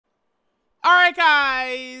Alright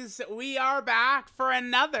guys, we are back for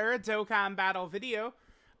another Dokkan battle video.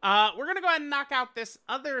 We're gonna go ahead and knock out this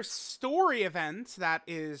other story event that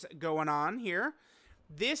is going on here.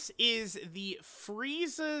 This is the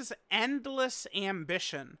FRIEZA'S Endless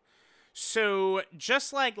Ambition. So,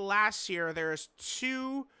 just like last year, there's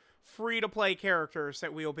two free-to-play characters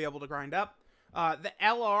that we will be able to grind up. The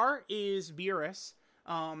LR is Beerus,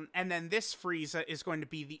 and then this Frieza is going to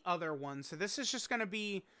be the other one. So this is just going to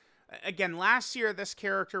be... Again, last year this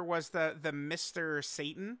character was the Mr.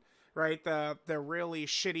 Satan, right? The really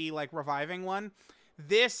shitty, like, reviving one.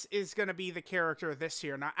 This is going to be the character this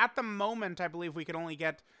year. Now, at the moment, I believe we could only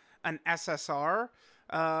get an SSR.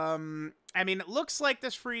 I mean, it looks like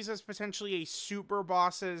this Frieza is potentially a Super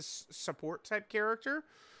Boss's support type character,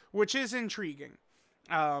 which is intriguing.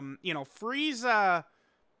 You know, Frieza...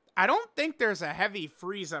 I don't think there's a heavy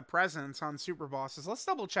Frieza presence on Super Bosses. Let's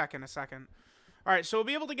double check in a second. Alright, so we'll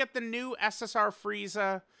be able to get the new SSR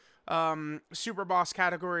Frieza. Super Boss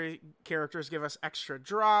category characters give us extra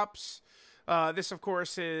drops. This, of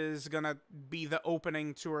course, is going to be the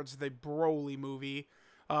opening towards the Broly movie.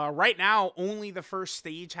 Right now, only the first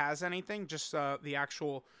stage has anything. Just the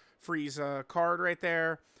actual Frieza card right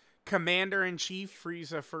there. Commander-in-Chief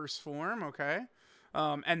Frieza First Form, okay.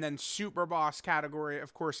 And then Super Boss category,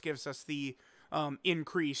 of course, gives us the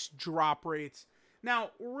increased drop rates.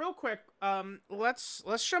 Now, real quick, let's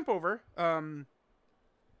jump over, and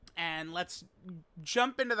let's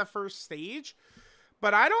jump into the first stage.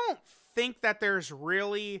 But I don't think that there's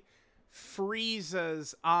really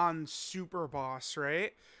Friezas on Super Boss,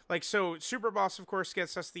 right? Like, so Super Boss, of course,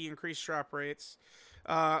 gets us the increased drop rates.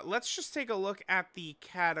 Let's just take a look at the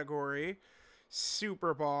category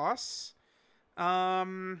Super Boss.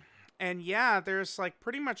 And yeah, there's, like,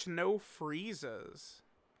 pretty much no Friezas.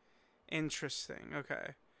 Interesting.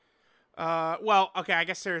 Okay. Well, okay, I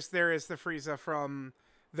guess there is the Frieza from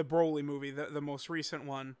the Broly movie, the most recent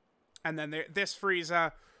one. And then this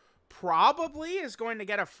Frieza probably is going to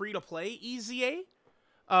get a free-to-play EZA.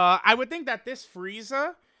 I would think that this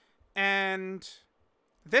Frieza and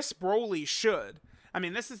this Broly should. I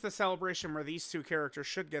mean, this is the celebration where these two characters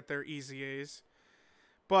should get their EZAs.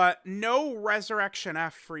 But no Resurrection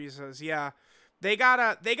F Friezas. Yeah. They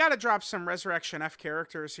gotta drop some Resurrection F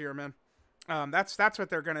characters here, man. That's what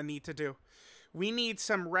they're gonna need to do. We need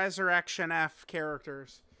some Resurrection F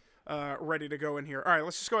characters ready to go in here. All right,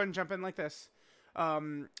 let's just go ahead and jump in like this,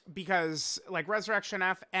 because like Resurrection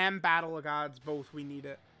F and Battle of Gods, both we need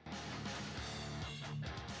it.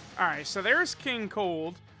 All right, so there's King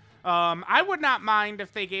Cold. I would not mind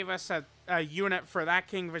if they gave us a unit for that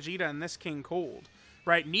King Vegeta and this King Cold.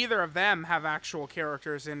 Right, neither of them have actual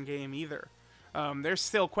characters in game either. There's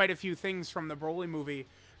still quite a few things from the Broly movie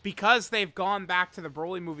because they've gone back to the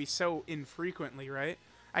Broly movie so infrequently, right?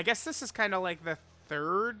 I guess this is kind of like the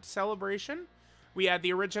third celebration. We had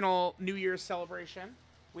the original New Year's celebration.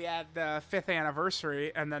 We had the 5th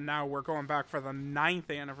anniversary, and then now we're going back for the 9th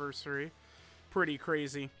anniversary. Pretty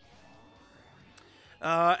crazy.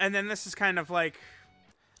 And then this is kind of like,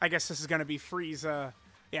 I guess this is going to be Frieza,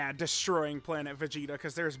 yeah, destroying Planet Vegeta,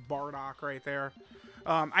 because there's Bardock right there.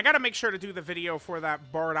 I gotta make sure to do the video for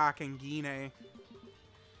that Bardock and Gine.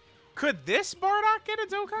 Could this Bardock get a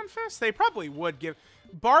Dokkan Fest? They probably would give...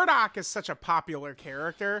 Bardock is such a popular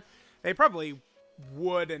character. They probably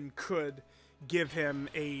would and could give him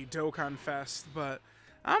a Dokkan Fest, but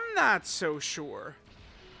I'm not so sure.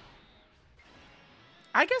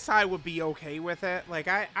 I guess I would be okay with it. Like,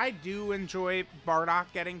 I do enjoy Bardock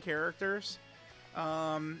getting characters.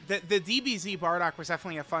 The DBZ Bardock was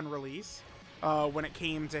definitely a fun release. When it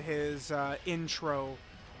came to his intro,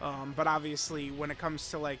 but obviously when it comes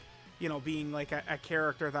to, like, you know, being like a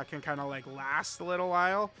character that can kind of like last a little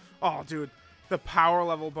while, oh dude, the power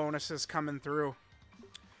level bonuses coming through.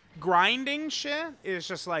 Grinding shit is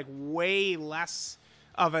just like way less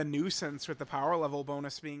of a nuisance with the power level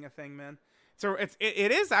bonus being a thing, man. So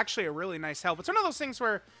it is actually a really nice help. It's one of those things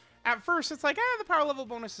where at first it's like, the power level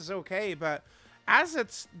bonus is okay, but as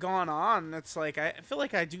it's gone on, it's like I feel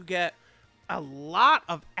like I do get a lot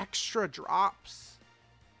of extra drops.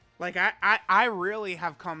 Like, I really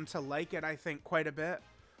have come to like it, I think, quite a bit.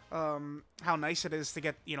 How nice it is to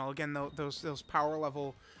get, you know, again, those power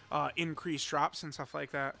level increased drops and stuff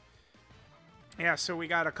like that. Yeah, so we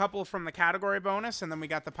got a couple from the category bonus, and then we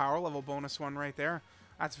got the power level bonus one right there.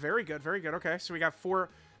 That's very good, very good. Okay, so we got four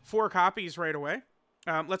copies right away.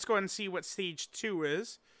 Let's go ahead and see what stage 2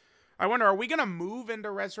 is. I wonder, are we going to move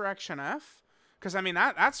into Resurrection F? Because, I mean,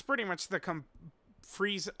 that's pretty much the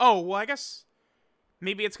freeze. Oh, well, I guess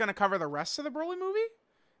maybe it's going to cover the rest of the Broly movie?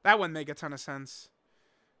 That wouldn't make a ton of sense.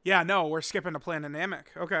 Yeah, no, we're skipping to Planet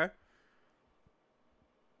Namek. Okay.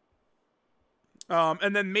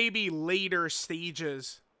 And then maybe later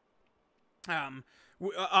stages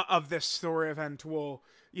of this story event will,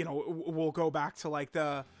 you know, we'll go back to like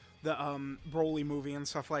the Broly movie and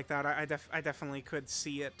stuff like that. I definitely could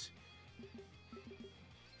see it.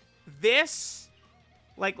 This,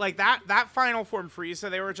 like that final form Frieza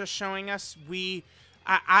they were just showing us,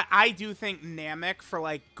 I do think Namek for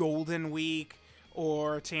like Golden Week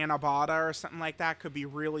or Tanabata or something like that could be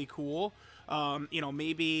really cool. You know,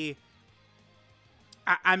 maybe,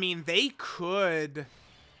 I mean, they could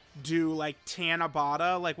do like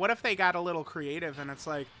Tanabata. Like, what if they got a little creative and it's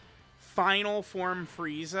like final form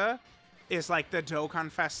Frieza is like the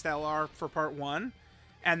Dokkan Fest LR for part 1,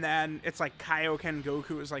 and then it's like Kaioken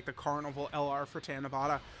Goku is like the Carnival LR for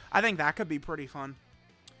Tanabata. I think that could be pretty fun.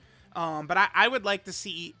 But I would like to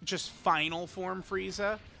see just final form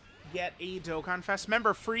Frieza get a Dokkan Fest.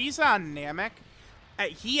 Remember, Frieza on Namek,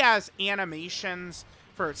 he has animations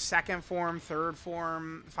for second form, third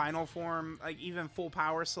form, final form, like even full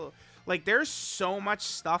power. So, like, there's so much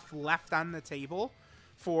stuff left on the table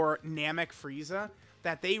for Namek Frieza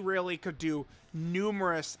that they really could do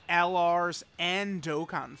numerous LRs and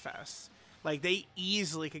Dokkan Fests. Like, they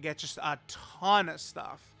easily could get just a ton of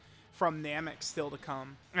stuff from Namek still to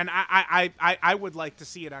come. And I would like to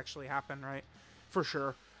see it actually happen, right? For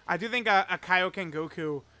sure. I do think a Kaioken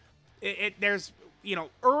Goku, there's, you know,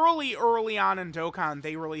 early on in Dokkan,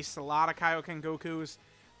 they released a lot of Kaioken Gokus.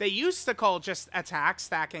 They used to call just attack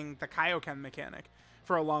stacking the Kaioken mechanic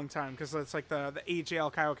for a long time, because it's like the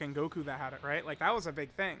AJL Kaioken Goku that had it, right? Like, that was a big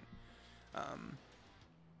thing.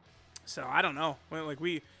 So, I don't know. Like,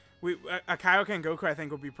 a Kaioken Goku, I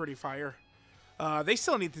think, would be pretty fire. They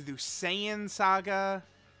still need to do Saiyan Saga.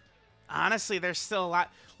 Honestly, there's still a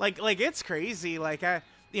lot. Like it's crazy. Like,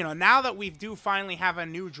 you know, now that we do finally have a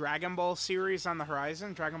new Dragon Ball series on the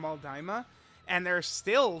horizon, Dragon Ball Daima, and there's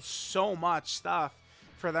still so much stuff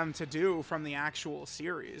for them to do from the actual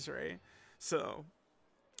series, right? So,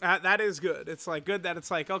 that is good. It's, like, good that it's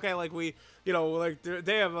like, okay, like, we, you know, like,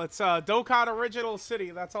 damn, let's, Dokkan Original City,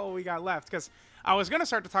 that's all we got left. Because I was going to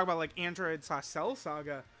start to talk about, like, Android/Cell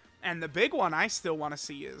Saga, and the big one I still want to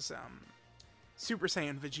see is, Super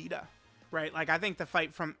Saiyan Vegeta, right? Like, I think the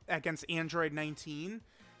fight against Android 19,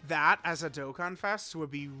 that as a Dokkan Fest would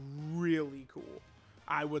be really cool.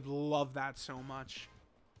 I would love that so much.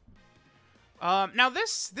 Now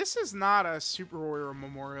this is not a Super Warrior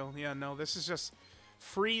Memorial. Yeah, no, this is just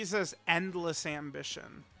Frieza's Endless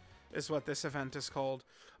Ambition is what this event is called.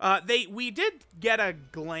 We did get a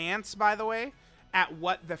glance, by the way, at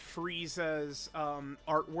what the Frieza's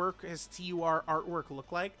artwork, his TUR artwork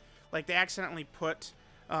looked like. Like, they accidentally put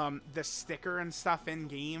the sticker and stuff in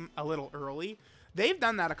game a little early. They've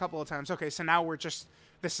done that a couple of times. Okay, so now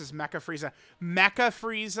this is Mecha Frieza. Mecha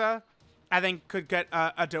Frieza, I think, could get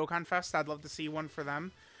a Dokkan Fest. I'd love to see one for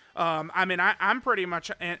them. I mean, I'm pretty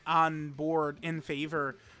much on board in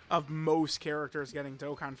favor of most characters getting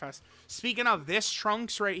Dokkan Fest. Speaking of this,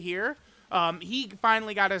 Trunks right here, he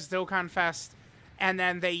finally got his Dokkan Fest, and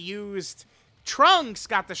then they used... Trunks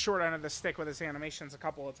got the short end of the stick with his animations a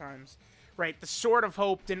couple of times, right? The Sword of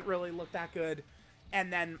Hope didn't really look that good,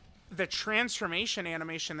 and then the transformation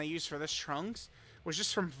animation they used for this Trunks was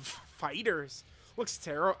just from Fighters. Looks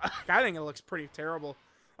terrible. I think it looks pretty terrible.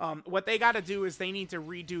 What they got to do is they need to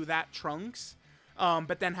redo that Trunks,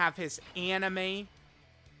 but then have his anime,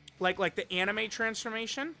 like the anime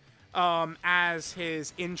transformation, as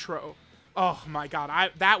his intro. Oh my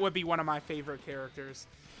god, that would be one of my favorite characters.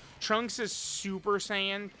 Trunks' Super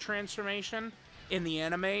Saiyan transformation in the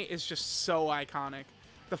anime is just so iconic.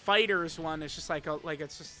 The Fighters one is just like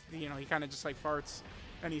it's just, you know, he kind of just like farts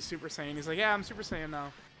and he's Super Saiyan. He's like, yeah, I'm Super Saiyan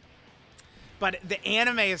now. But the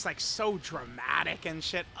anime is like so dramatic and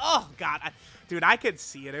shit. Oh god, dude, I could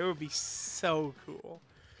see it. It would be so cool.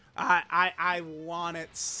 I want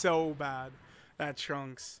it so bad. That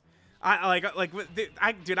Trunks.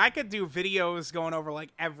 Dude, I could do videos going over like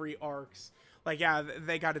every arcs. Like, yeah,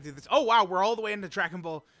 they got to do this. Oh wow, we're all the way into Dragon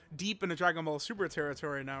Ball, deep into Dragon Ball Super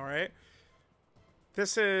territory now, right?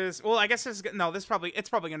 This is, well, I guess it's probably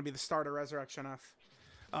going to be the start of Resurrection F.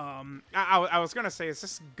 I was going to say, is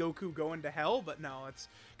this Goku going to hell? But no, it's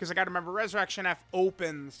because I got to remember Resurrection F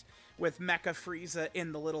opens with Mecha Frieza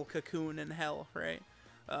in the little cocoon in hell, right?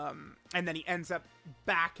 And then he ends up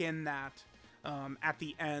back in that at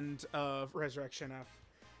the end of Resurrection F,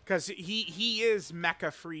 because he is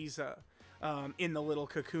Mecha Frieza in the little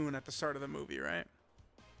cocoon at the start of the movie, right?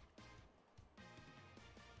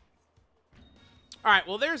 All right,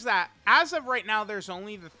 well, there's that. As of right now, there's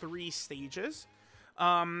only the 3 stages.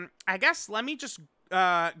 I guess let me just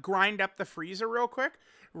grind up the Frieza real quick,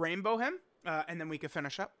 rainbow him, and then we can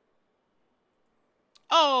finish up.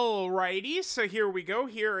 Alrighty, so here we go.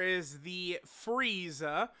 Here is the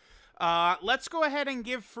Frieza. Let's go ahead and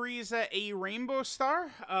give Frieza a Rainbow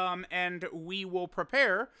Star, and we will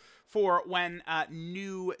prepare for when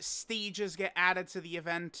new stages get added to the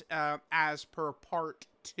event as per Part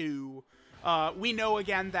 2. We know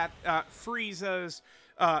again that Frieza's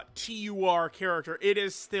TUR character, it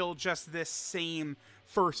is still just this same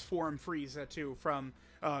first form Frieza too from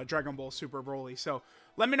Dragon Ball Super Broly. So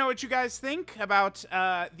let me know what you guys think about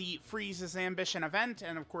the Frieza's Ambition event,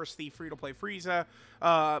 and of course the free-to-play Frieza.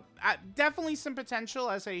 Definitely some potential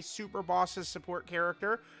as a Super Boss's support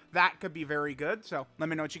character. That could be very good. So let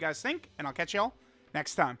me know what you guys think, and I'll catch y'all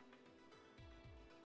next time.